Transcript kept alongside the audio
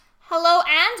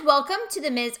and welcome to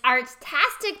the Ms.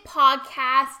 Artstastic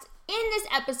podcast. In this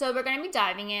episode, we're going to be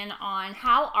diving in on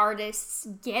how artists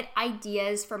get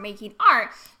ideas for making art.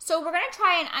 So we're going to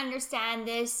try and understand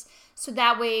this so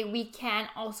that way we can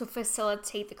also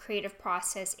facilitate the creative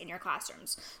process in your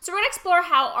classrooms. So we're going to explore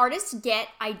how artists get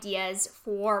ideas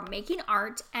for making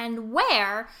art and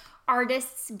where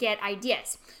artists get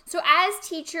ideas. So as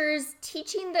teachers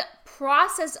teaching the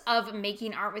process of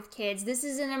making art with kids, this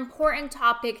is an important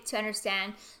topic to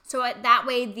understand so that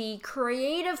way the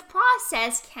creative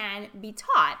process can be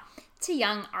taught to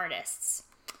young artists.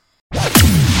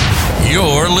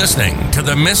 You're listening to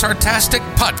the Miss Artastic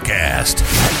Podcast,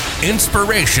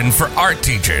 inspiration for art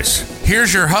teachers.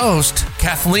 Here's your host,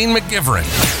 Kathleen McGivern.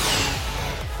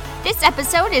 This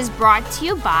episode is brought to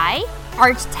you by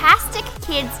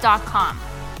ArtasticKids.com.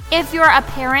 If you're a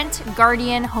parent,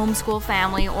 guardian, homeschool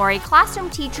family, or a classroom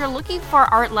teacher looking for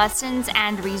art lessons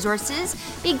and resources,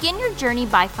 begin your journey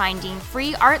by finding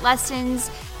free art lessons,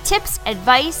 tips,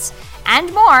 advice,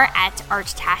 and more at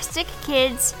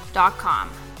ArtasticKids.com.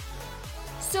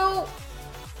 So,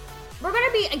 we're going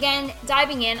to be, again,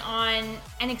 diving in on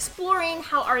and exploring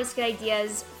how artists get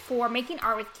ideas for making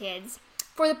art with kids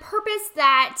for the purpose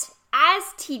that as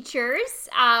teachers,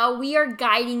 we are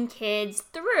guiding kids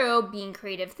through being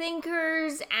creative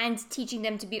thinkers and teaching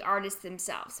them to be artists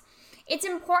themselves. It's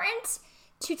important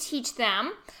to teach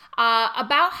them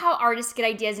about how artists get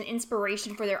ideas and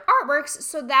inspiration for their artworks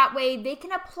so that way they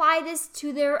can apply this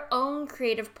to their own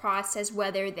creative process,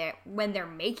 whether when they're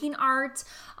making art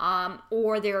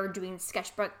or they're doing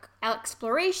sketchbook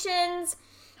explorations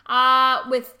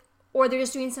or they're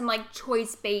just doing some like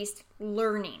choice-based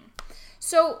learning.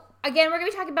 So again, we're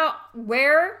going to be talking about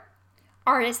where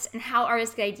artists and how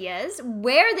artists get ideas,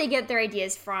 where they get their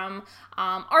ideas from,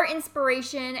 art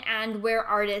inspiration, and where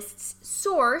artists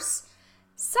source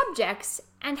subjects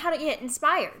and how to get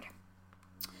inspired.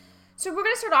 So we're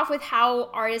going to start off with how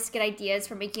artists get ideas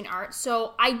for making art.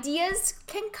 So ideas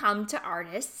can come to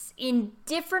artists in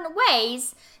different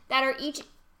ways that are each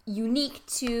unique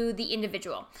to the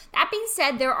individual. That being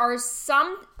said, there are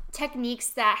some techniques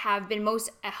that have been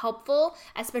most helpful,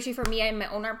 especially for me in my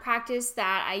own art practice,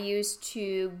 that I use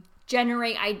to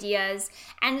generate ideas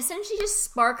and essentially just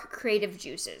spark creative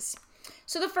juices.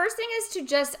 So the first thing is to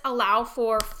just allow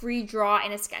for free draw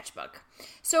in a sketchbook.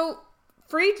 So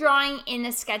free drawing in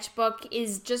a sketchbook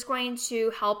is just going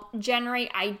to help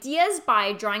generate ideas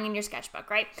by drawing in your sketchbook,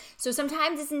 right? So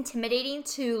sometimes it's intimidating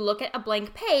to look at a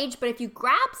blank page, but if you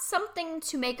grab something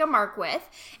to make a mark with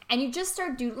and you just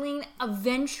start doodling,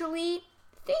 eventually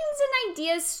things and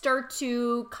ideas start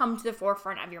to come to the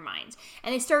forefront of your mind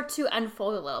and they start to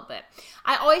unfold a little bit.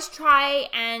 I always try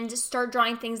and start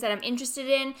drawing things that I'm interested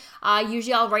in.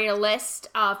 Usually I'll write a list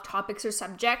of topics or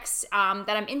subjects that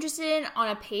I'm interested in on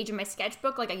a page in my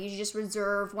sketchbook. Like I usually just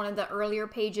reserve one of the earlier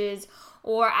pages,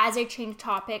 or as I change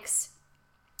topics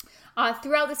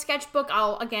throughout the sketchbook,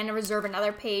 I'll again reserve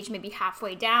another page maybe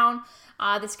halfway down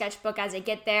the sketchbook as I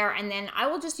get there, and then I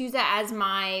will just use that as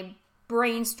my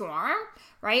brainstorm,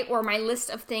 right? Or my list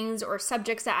of things or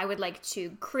subjects that I would like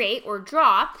to create or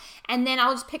draw. And then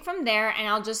I'll just pick from there and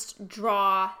I'll just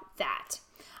draw that.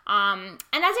 And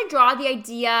as I draw, the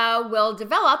idea will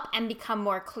develop and become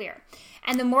more clear.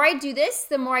 And the more I do this,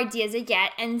 the more ideas I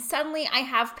get. And suddenly I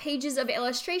have pages of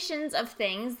illustrations of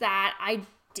things that I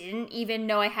didn't even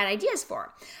know I had ideas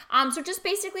for. So just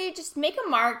basically just make a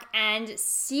mark and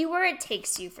see where it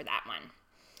takes you for that one.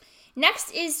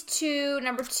 Next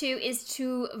number two is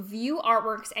to view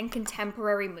artworks and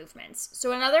contemporary movements.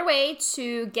 So another way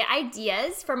to get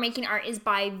ideas for making art is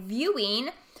by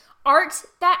viewing art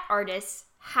that artists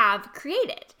have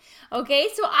created. Okay,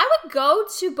 so I would go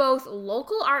to both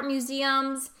local art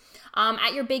museums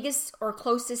at your biggest or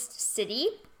closest city,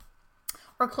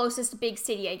 or closest big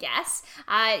city, I guess.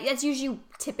 That's usually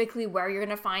typically where you're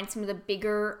going to find some of the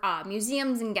bigger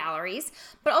museums and galleries,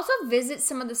 but also visit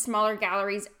some of the smaller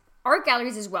art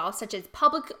galleries as well, such as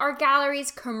public art galleries,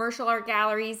 commercial art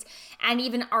galleries, and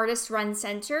even artist-run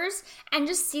centers, and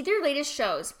just see their latest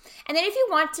shows. And then if you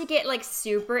want to get like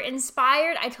super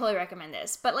inspired, I totally recommend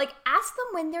this. But like ask them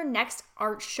when their next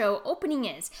art show opening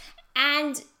is.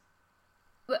 And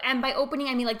by opening,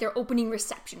 I mean like their opening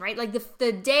reception, right? Like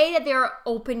the day that they're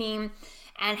opening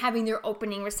and having their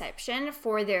opening reception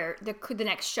for the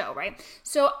next show, right?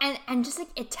 So, and just like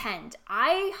attend.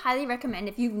 I highly recommend,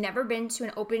 if you've never been to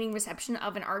an opening reception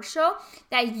of an art show,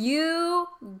 that you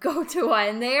go to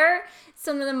one. They're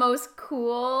some of the most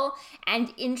cool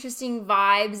and interesting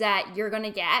vibes that you're gonna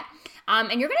get.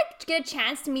 And you're gonna get a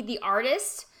chance to meet the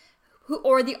artist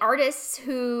or the artists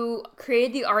who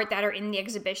created the art that are in the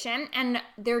exhibition, and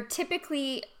they're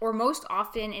typically or most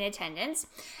often in attendance.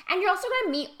 And you're also going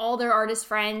to meet all their artist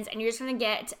friends, and you're just going to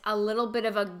get a little bit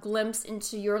of a glimpse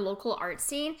into your local art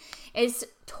scene. It's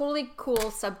totally cool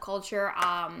subculture.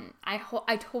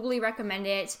 I totally recommend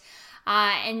it.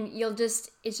 And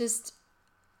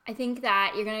I think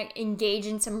that you're going to engage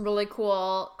in some really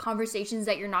cool conversations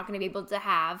that you're not going to be able to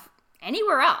have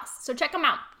anywhere else. So check them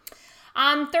out.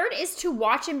 Third is to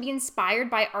watch and be inspired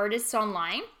by artists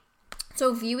online.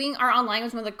 So viewing art online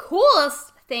was one of the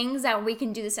coolest things that we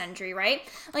can do this century, right?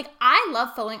 Like, I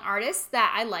love following artists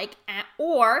that I like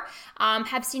or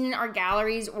have seen in art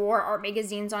galleries or art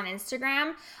magazines on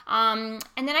Instagram. And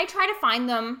then I try to find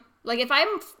them. Like, if I'm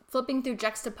flipping through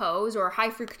Juxtapose or High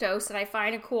Fructose and I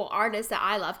find a cool artist that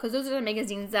I love, because those are the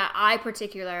magazines that I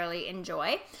particularly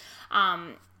enjoy,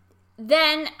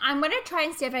 then I'm going to try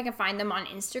and see if I can find them on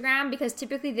Instagram, because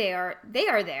typically they are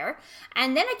there.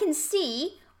 And then I can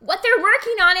see what they're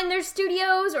working on in their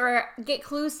studios, or get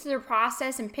clues to their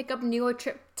process and pick up new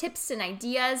tips and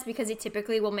ideas, because they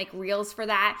typically will make reels for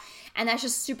that. And that's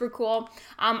just super cool.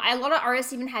 A lot of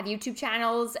artists even have YouTube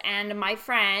channels, and my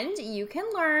friend, you can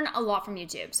learn a lot from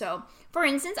YouTube. So for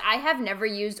instance, I have never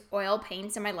used oil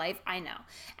paints in my life, I know.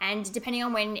 And depending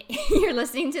on when you're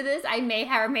listening to this, I may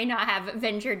or may not have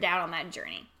ventured down on that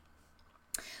journey.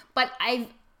 But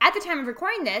at the time of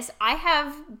recording this, I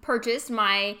have purchased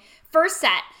my first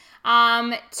set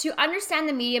to understand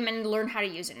the medium and learn how to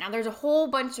use it. Now, there's a whole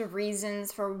bunch of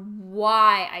reasons for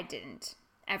why I didn't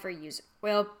ever use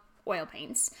oil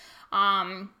paints.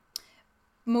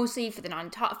 Mostly for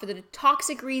the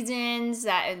toxic reasons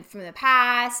that from the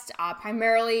past.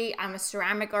 Primarily, I'm a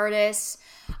ceramic artist,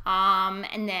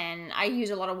 and then I use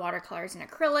a lot of watercolors and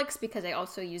acrylics because I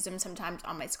also use them sometimes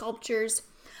on my sculptures.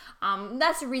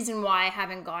 That's the reason why I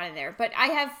haven't gone in there. But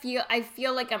I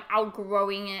feel like I'm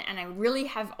outgrowing it, and I really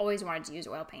have always wanted to use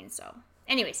oil paints. So,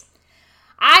 anyways,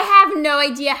 I have no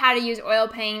idea how to use oil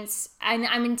paints, and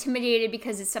I'm intimidated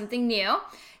because it's something new.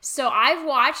 So I've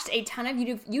watched a ton of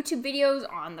YouTube videos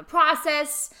on the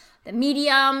process, the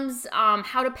mediums,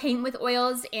 how to paint with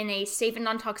oils in a safe and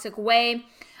non-toxic way,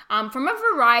 from a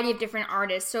variety of different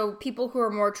artists. So people who are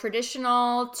more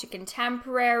traditional to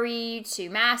contemporary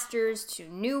to masters to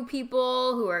new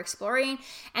people who are exploring,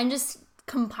 and just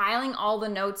compiling all the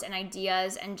notes and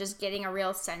ideas and just getting a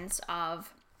real sense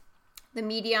of the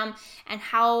medium and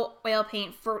how oil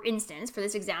paint, for instance, for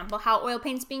this example, how oil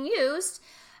paint's being used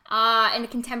in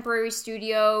contemporary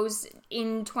studios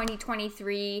in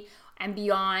 2023 and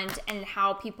beyond, and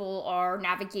how people are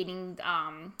navigating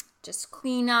just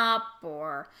cleanup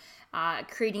or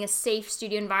creating a safe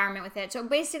studio environment with it. So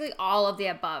basically all of the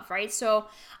above, right? So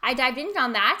I dived in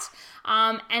on that,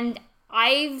 and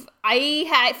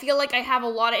I feel like I have a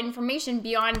lot of information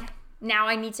beyond. Now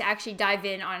I need to actually dive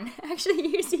in on actually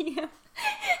using them.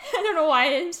 I don't know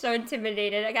why I'm so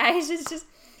intimidated, guys. It's just,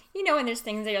 when there's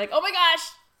things that you're like, oh my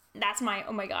gosh,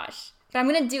 oh my gosh. But I'm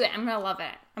going to do it. I'm going to love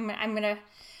it. I'm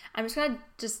just going to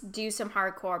just do some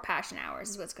hardcore passion hours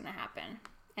is what's going to happen.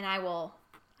 And I will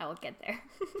get there.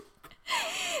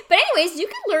 But anyways, you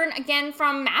can learn, again,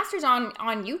 from masters on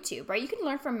YouTube, right? You can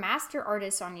learn from master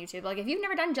artists on YouTube. Like, if you've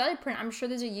never done jelly print, I'm sure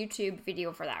there's a YouTube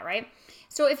video for that, right?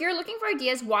 So if you're looking for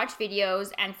ideas, watch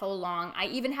videos and follow along. I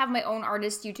even have my own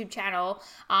artist YouTube channel,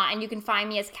 and you can find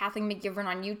me as Kathleen McGivern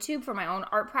on YouTube for my own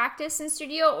art practice and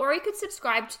studio, or you could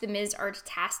subscribe to the Ms.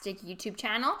 Artastic YouTube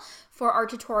channel for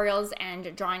art tutorials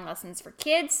and drawing lessons for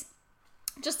kids.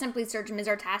 Just simply search Ms.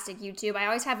 Artastic YouTube. I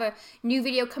always have a new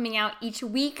video coming out each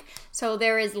week, so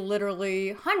there is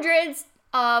literally hundreds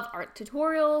of art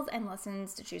tutorials and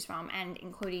lessons to choose from, and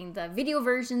including the video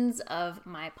versions of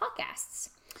my podcasts.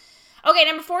 Okay,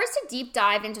 number 4 is to deep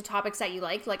dive into topics that you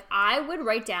like. Like, I would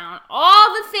write down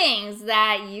all the things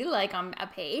that you like on a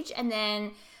page, and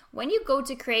then when you go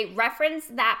to create, reference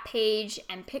that page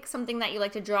and pick something that you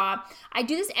like to draw. I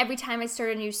do this every time I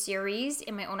start a new series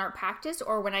in my own art practice,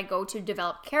 or when I go to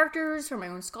develop characters for my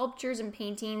own sculptures and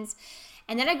paintings.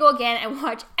 And then I go again and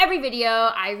watch every video.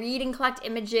 I read and collect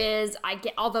images. I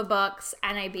get all the books,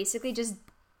 and I basically just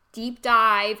deep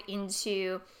dive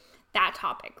into that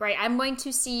topic, right? I'm going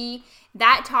to see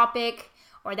that topic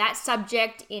or that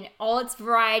subject in all its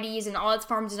varieties and all its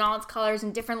forms and all its colors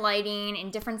and different lighting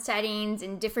and different settings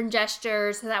and different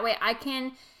gestures. So that way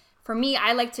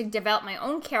I like to develop my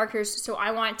own characters. So I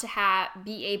want to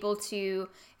be able to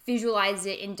visualize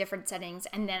it in different settings.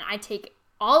 And then I take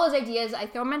all those ideas, I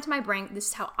throw them into my brain. This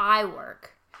is how I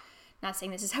work. Not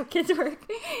saying this is how kids work,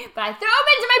 but I throw them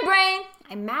into my brain,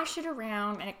 I mash it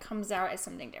around, and it comes out as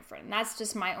something different. And that's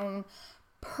just my own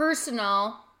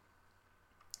personal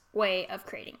way of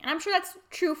creating. And I'm sure that's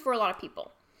true for a lot of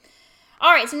people.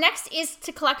 All right, so next is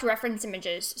to collect reference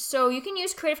images. So you can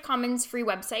use Creative Commons free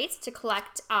websites to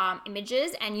collect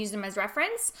images and use them as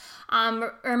reference.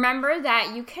 Remember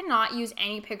that you cannot use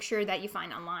any picture that you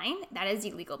find online. That is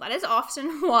illegal. That is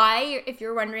often why, if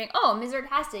you're wondering, oh, Ms.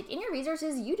 Artastic, in your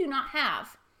resources, you do not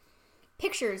have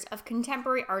pictures of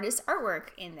contemporary artists' artwork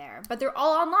in there, but they're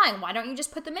all online. Why don't you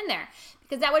just put them in there?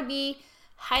 Because that would be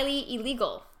highly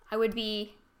illegal. I would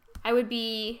be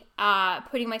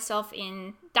putting myself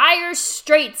in dire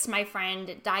straits, my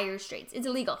friend. Dire straits. It's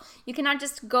illegal. You cannot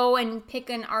just go and pick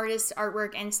an artist's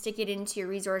artwork and stick it into your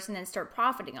resource and then start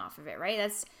profiting off of it, right?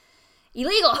 That's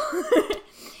illegal.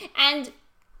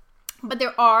 But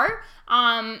there are,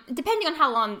 depending on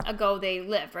how long ago they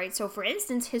lived, right? So, for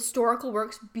instance, historical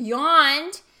works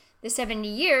beyond the 70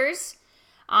 years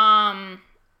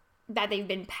that they've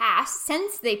been passed,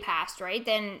 since they passed, right?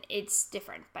 Then it's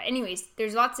different. But anyways,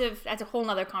 that's a whole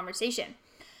nother conversation.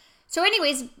 So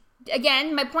anyways,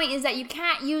 again, my point is that you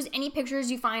can't use any pictures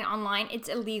you find online. It's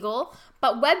illegal.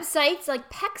 But websites like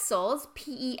Pexels,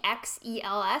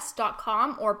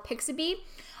 PEXELS.com or Pixabay,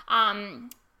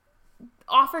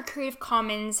 offer Creative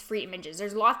Commons free images.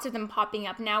 There's lots of them popping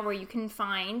up now where you can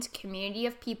find community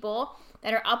of people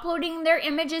that are uploading their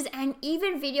images and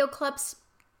even video clips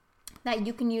that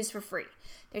you can use for free.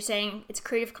 They're saying it's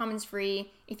Creative Commons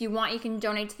free. If you want, you can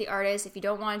donate to the artist. If you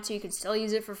don't want to, you can still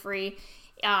use it for free.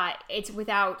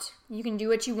 You can do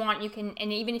what you want.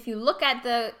 And even if you look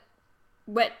at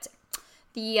what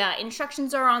the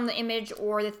instructions are on the image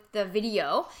or the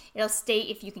video, it'll state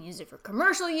if you can use it for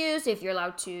commercial use, if you're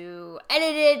allowed to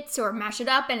edit it or mash it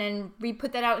up and then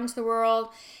re-put that out into the world.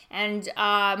 And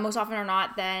most often or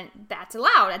not, then that's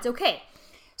allowed. That's okay.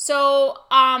 So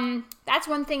that's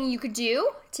one thing you could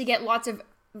do to get lots of,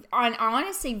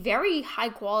 honestly, very high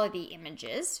quality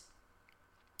images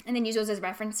and then use those as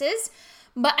references.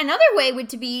 But another way would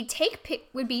be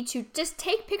to just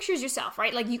take pictures yourself,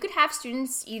 right? Like you could have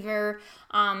students either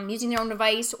using their own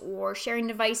device or sharing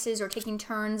devices or taking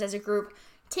turns as a group,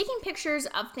 taking pictures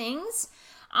of things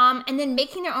and then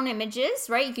making their own images,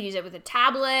 right? You could use it with a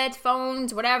tablet,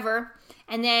 phones, whatever.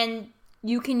 And then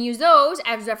you can use those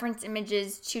as reference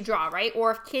images to draw, right?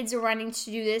 Or if kids are wanting to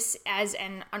do this as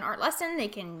an art lesson, they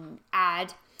can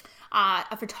add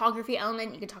a photography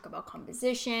element. You can talk about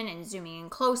composition and zooming in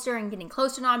closer and getting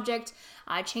close to an object,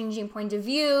 changing point of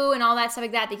view and all that stuff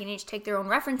like that. They can each take their own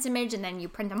reference image and then you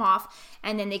print them off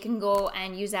and then they can go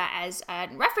and use that as a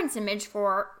reference image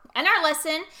for an art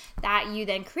lesson that you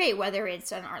then create, whether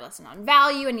it's an art lesson on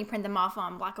value and you print them off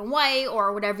on black and white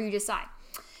or whatever you decide.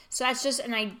 So that's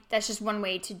just one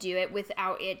way to do it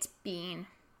without it being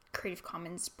Creative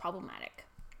Commons problematic.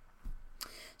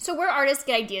 So where artists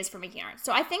get ideas for making art.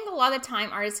 So I think a lot of the time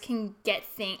artists can get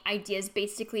ideas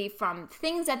basically from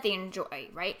things that they enjoy,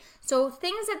 right? So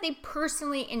things that they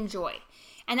personally enjoy.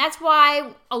 And that's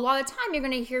why a lot of the time you're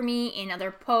going to hear me in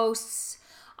other posts,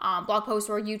 blog posts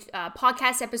or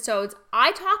podcast episodes.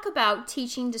 I talk about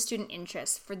teaching to student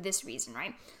interests for this reason,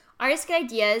 right? Artists get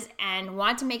ideas and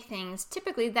want to make things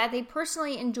typically that they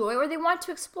personally enjoy or they want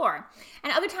to explore.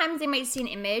 And other times they might see an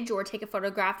image or take a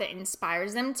photograph that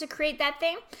inspires them to create that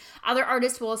thing. Other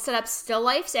artists will set up still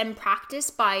lifes and practice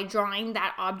by drawing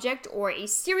that object or a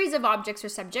series of objects or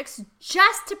subjects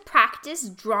just to practice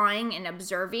drawing and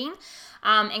observing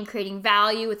and creating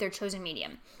value with their chosen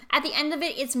medium. At the end of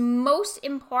it, it's most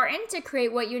important to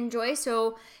create what you enjoy.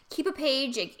 So keep a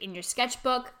page in your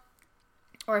sketchbook.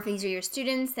 Or if these are your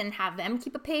students, then have them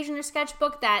keep a page in their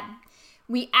sketchbook that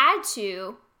we add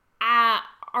to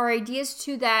our ideas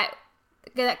to that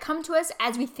come to us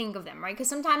as we think of them, right? Because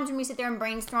sometimes when we sit there and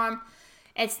brainstorm,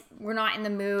 we're not in the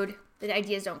mood, the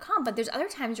ideas don't come. But there's other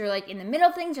times you're like in the middle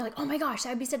of things, you're like, oh my gosh, that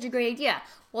would be such a great idea.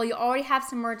 Well, you already have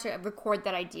somewhere to record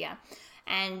that idea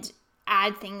and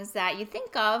add things that you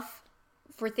think of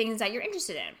for things that you're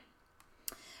interested in.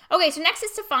 Okay, so next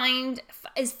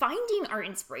is finding art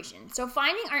inspiration. So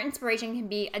finding art inspiration can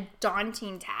be a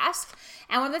daunting task.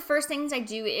 And one of the first things I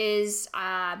do is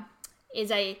I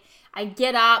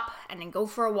get up and then go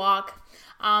for a walk.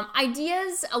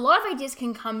 A lot of ideas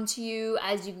can come to you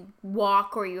as you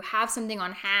walk or you have something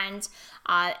on hand.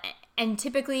 And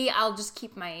typically I'll just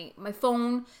keep my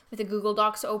phone with a Google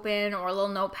Docs open or a little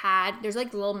notepad. There's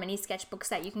like little mini sketchbooks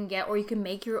that you can get, or you can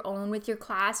make your own with your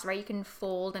class, right? You can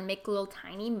fold and make little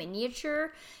tiny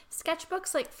miniature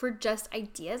sketchbooks like for just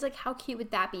ideas. Like how cute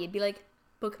would that be? It'd be like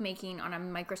bookmaking on a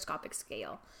microscopic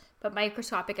scale. But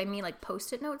microscopic, I mean like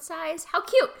Post-it note size. How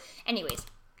cute! Anyways,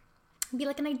 it'd be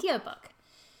like an idea book.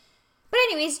 But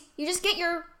anyways, you just get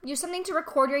you something to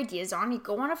record your ideas on. You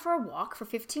go on it for a walk for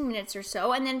 15 minutes or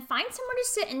so, and then find somewhere to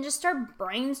sit and just start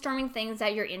brainstorming things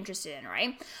that you're interested in,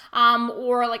 right?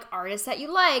 Or like artists that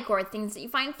you like, or things that you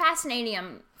find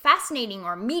fascinating,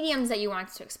 or mediums that you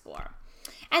want to explore.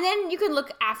 And then you can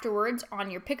look afterwards on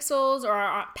your Pexels, or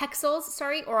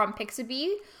on Pixabay,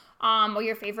 or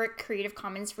your favorite Creative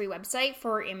Commons free website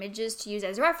for images to use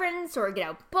as reference, or get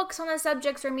out books on the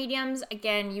subjects or mediums.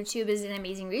 Again, YouTube is an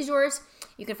amazing resource.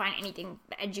 You can find anything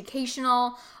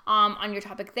educational on your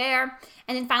topic there.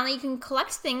 And then finally, you can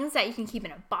collect things that you can keep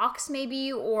in a box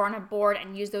maybe, or on a board,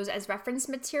 and use those as reference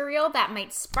material that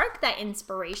might spark that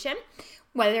inspiration.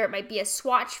 Whether it might be a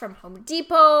swatch from Home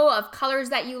Depot of colors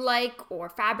that you like, or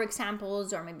fabric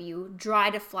samples, or maybe you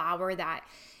dried a flower that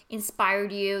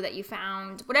inspired you, that you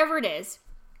found, whatever it is.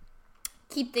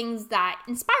 Keep things that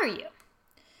inspire you.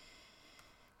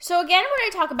 So again, we're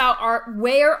going to talk about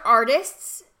where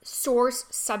artists source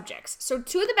subjects. So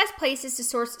two of the best places to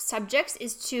source subjects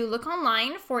is to look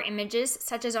online for images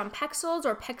such as on Pexels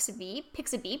or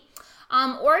Pixabay,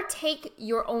 or take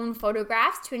your own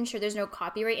photographs to ensure there's no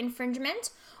copyright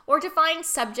infringement, or to find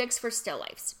subjects for still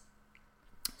lifes.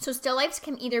 So still lifes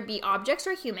can either be objects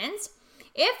or humans.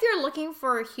 If you're looking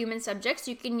for human subjects,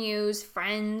 you can use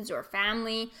friends or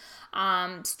family.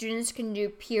 Students can do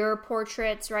peer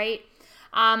portraits, right?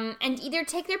 And either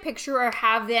take their picture or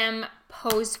have them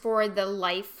pose for the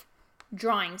life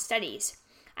drawing studies.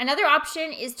 Another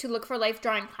option is to look for life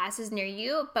drawing classes near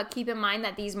you, but keep in mind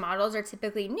that these models are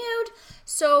typically nude,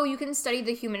 so you can study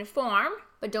the human form,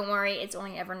 but don't worry, it's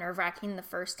only ever nerve-wracking the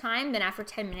first time. Then after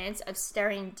 10 minutes of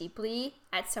staring deeply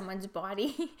at someone's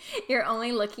body, you're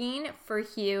only looking for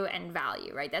hue and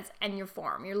value, right? And your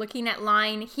form. You're looking at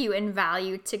line, hue, and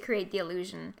value to create the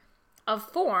illusion of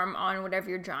form on whatever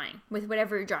you're drawing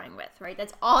with, right?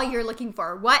 That's all you're looking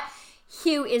for. What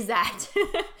hue is that?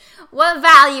 What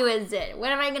value is it?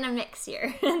 What am I going to mix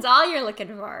here? That's all you're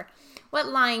looking for. What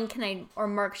line or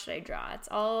mark should I draw? That's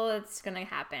all that's going to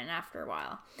happen after a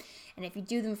while. And if you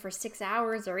do them for 6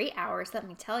 hours or 8 hours, let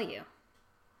me tell you,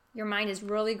 your mind is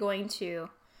really going to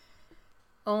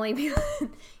only be,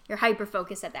 you're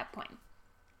hyper-focused at that point.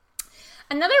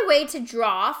 Another way to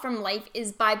draw from life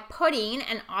is by putting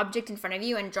an object in front of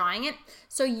you and drawing it.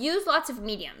 So use lots of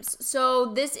mediums. So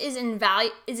this is an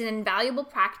invaluable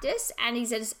practice and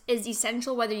is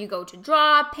essential whether you go to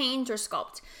draw, paint, or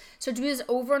sculpt. So do this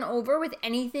over and over with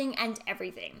anything and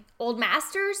everything. Old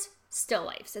masters, still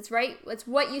lifes. That's right. That's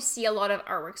what you see a lot of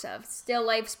artworks of. Still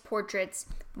lifes, portraits.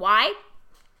 Why?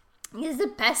 It is the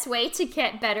best way to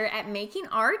get better at making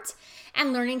art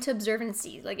and learning to observe and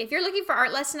see. Like if you're looking for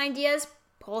art lesson ideas,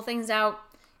 pull things out,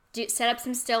 set up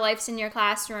some still lifes in your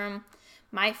classroom.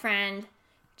 My friend,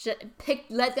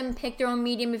 let them pick their own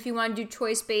medium if you want to do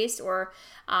choice-based, or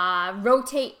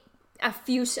rotate a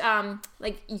few,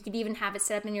 like you could even have it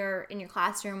set up in your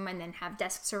classroom and then have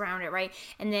desks around it, right?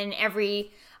 And then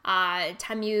every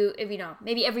time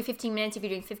maybe every 15 minutes, if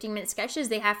you're doing 15-minute sketches,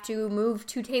 they have to move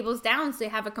 2 tables down so they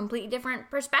have a completely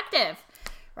different perspective,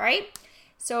 right?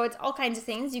 So it's all kinds of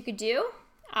things you could do.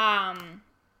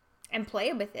 And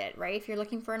play with it, right? If you're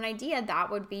looking for an idea,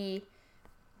 that would be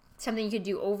something you could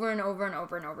do over and over and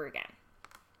over and over again.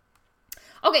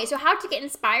 Okay, so how to get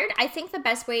inspired? I think the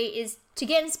best way is to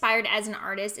get inspired as an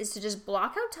artist is to just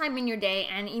block out time in your day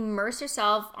and immerse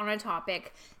yourself on a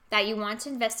topic that you want to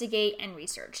investigate and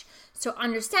research. So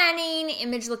understanding,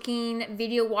 image looking,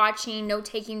 video watching,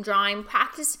 note-taking, drawing,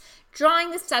 practice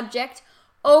drawing the subject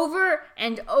over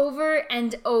and over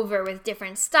and over with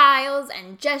different styles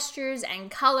and gestures and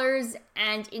colors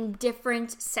and in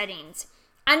different settings.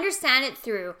 Understand it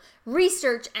through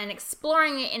research and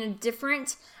exploring it in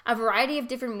a variety of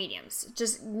different mediums.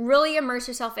 Just really immerse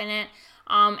yourself in it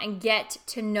and get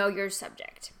to know your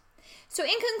subject. So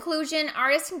in conclusion,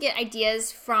 artists can get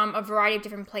ideas from a variety of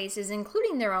different places,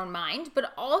 including their own mind,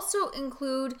 but also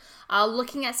include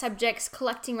looking at subjects,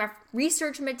 collecting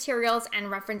research materials and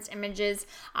reference images,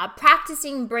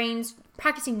 practicing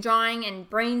drawing and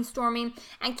brainstorming,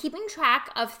 and keeping track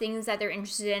of things that they're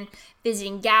interested in,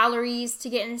 visiting galleries to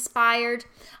get inspired.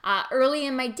 Early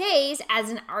in my days as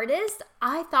an artist,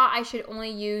 I thought I should only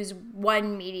use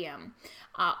one medium.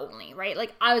 Only, right?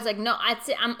 Like I was like, no, that's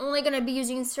it. I'm only going to be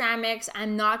using ceramics.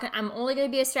 I'm only going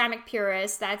to be a ceramic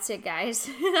purist. That's it, guys.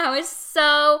 I was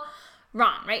so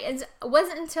wrong, right? It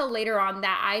wasn't until later on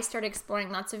that I started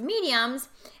exploring lots of mediums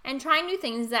and trying new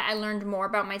things that I learned more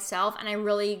about myself, and I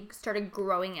really started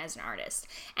growing as an artist.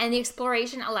 And the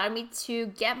exploration allowed me to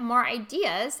get more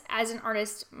ideas as an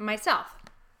artist myself.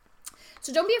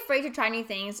 So don't be afraid to try new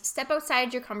things. Step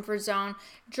outside your comfort zone.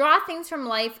 Draw things from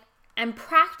life and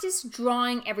practice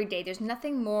drawing every day. There's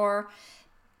nothing more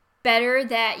better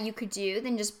that you could do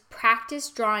than just practice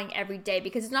drawing every day,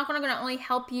 because it's not going to only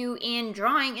help you in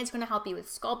drawing, it's going to help you with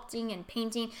sculpting and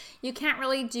painting. You can't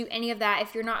really do any of that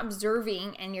if you're not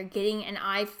observing and you're getting an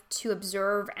eye to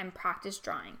observe and practice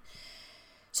drawing.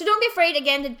 So don't be afraid,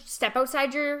 again, to step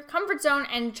outside your comfort zone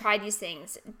and try these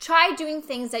things. Try doing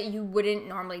things that you wouldn't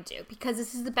normally do, because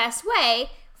this is the best way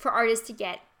for artists to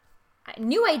get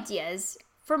new ideas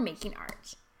for making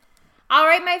art. All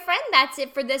right, my friend, that's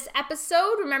it for this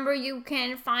episode. Remember, you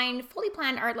can find fully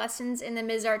planned art lessons in the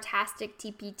Ms. Artastic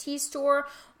TPT store,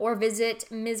 or visit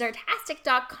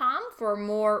MsArtastic.com for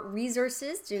more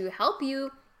resources to help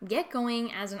you get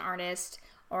going as an artist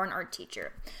or an art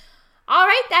teacher. All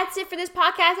right, that's it for this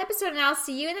podcast episode, and I'll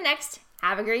see you in the next.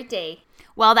 Have a great day.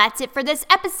 Well, that's it for this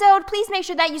episode. Please make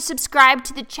sure that you subscribe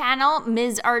to the channel,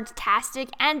 Ms. Artastic.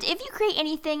 And if you create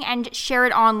anything and share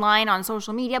it online on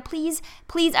social media, please,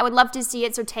 I would love to see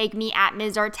it. So tag me at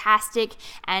Ms. Artastic,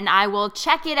 and I will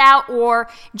check it out, or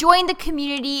join the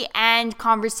community and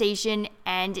conversation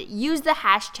and use the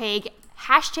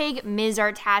hashtag Ms.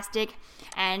 Artastic,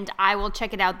 and I will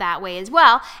check it out that way as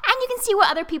well. And you can see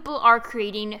what other people are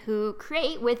creating who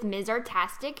create with Ms.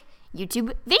 Artastic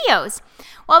YouTube videos.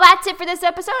 Well, that's it for this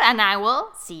episode, and I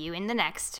will see you in the next.